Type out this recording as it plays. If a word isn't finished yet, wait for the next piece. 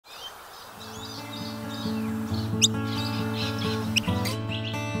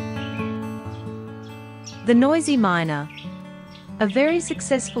The noisy miner. A very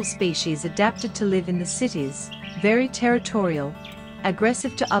successful species adapted to live in the cities, very territorial,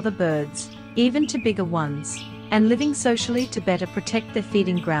 aggressive to other birds, even to bigger ones, and living socially to better protect their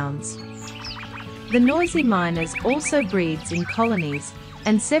feeding grounds. The noisy miners also breeds in colonies,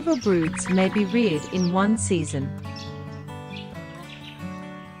 and several broods may be reared in one season.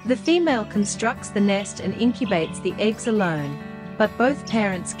 The female constructs the nest and incubates the eggs alone, but both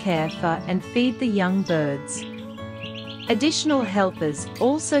parents care for and feed the young birds. Additional helpers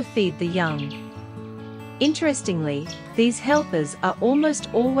also feed the young. Interestingly, these helpers are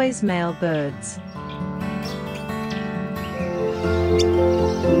almost always male birds.